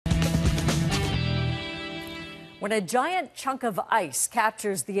When a giant chunk of ice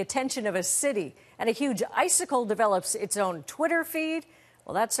captures the attention of a city and a huge icicle develops its own Twitter feed,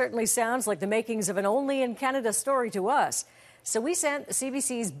 well, that certainly sounds like the makings of an Only in Canada story to us. So we sent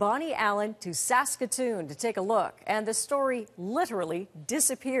CBC's Bonnie Allen to Saskatoon to take a look, and the story literally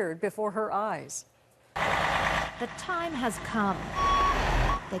disappeared before her eyes. The time has come.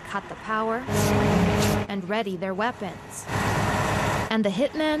 They cut the power and ready their weapons. And the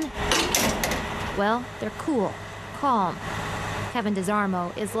hitmen, well, they're cool, calm. Kevin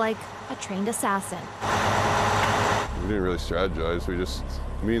Desarmo is like a trained assassin. We didn't really strategize.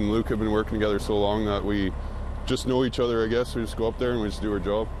 Me and Luke have been working together so long that we just know each other, I guess. We just go up there and we just do our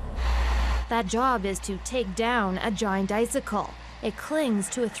job. That job is to take down a giant icicle. It clings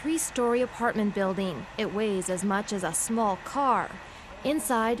to a 3-story apartment building. It weighs as much as a small car.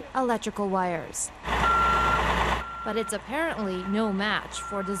 Inside, electrical wires. But it's apparently no match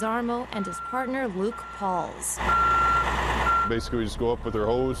for Desarmo and his partner Luke Pauls. Basically, we just go up with our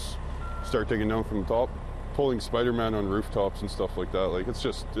hose, start taking down from the top, pulling Spider-Man on rooftops and stuff like that.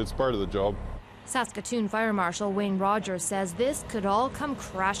 It's part of the job. Saskatoon Fire Marshal Wayne Rogers says this could all come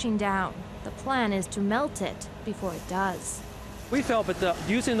crashing down. The plan is to melt it before it does. We felt that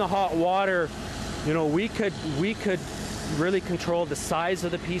using the hot water, we could really control the size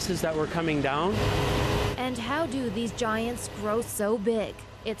of the pieces that were coming down. And how do these giants grow so big?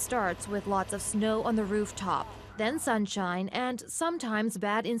 It starts with lots of snow on the rooftop, then sunshine, and sometimes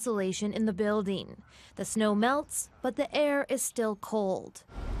bad insulation in the building. The snow melts, but the air is still cold.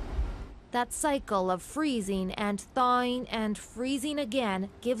 That cycle of freezing and thawing and freezing again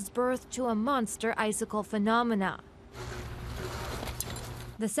gives birth to a monster icicle phenomena.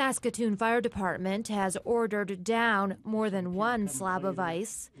 The Saskatoon Fire Department has ordered down more than one slab of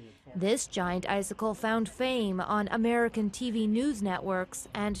ice. This giant icicle found fame on American TV news networks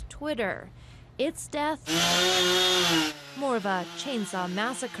and Twitter. Its death, more of a chainsaw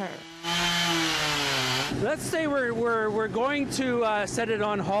massacre. Let's say we're going to set it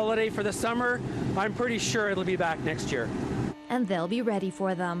on holiday for the summer. I'm pretty sure it'll be back next year. And they'll be ready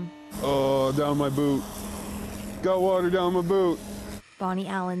for them. Oh, down my boot. Got water down my boot. Bonnie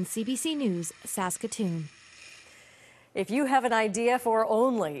Allen, CBC News, Saskatoon. If you have an idea for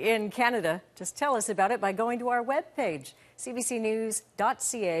Only in Canada, just tell us about it by going to our webpage,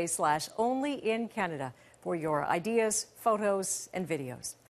 cbcnews.ca/onlyincanada, for your ideas, photos, and videos.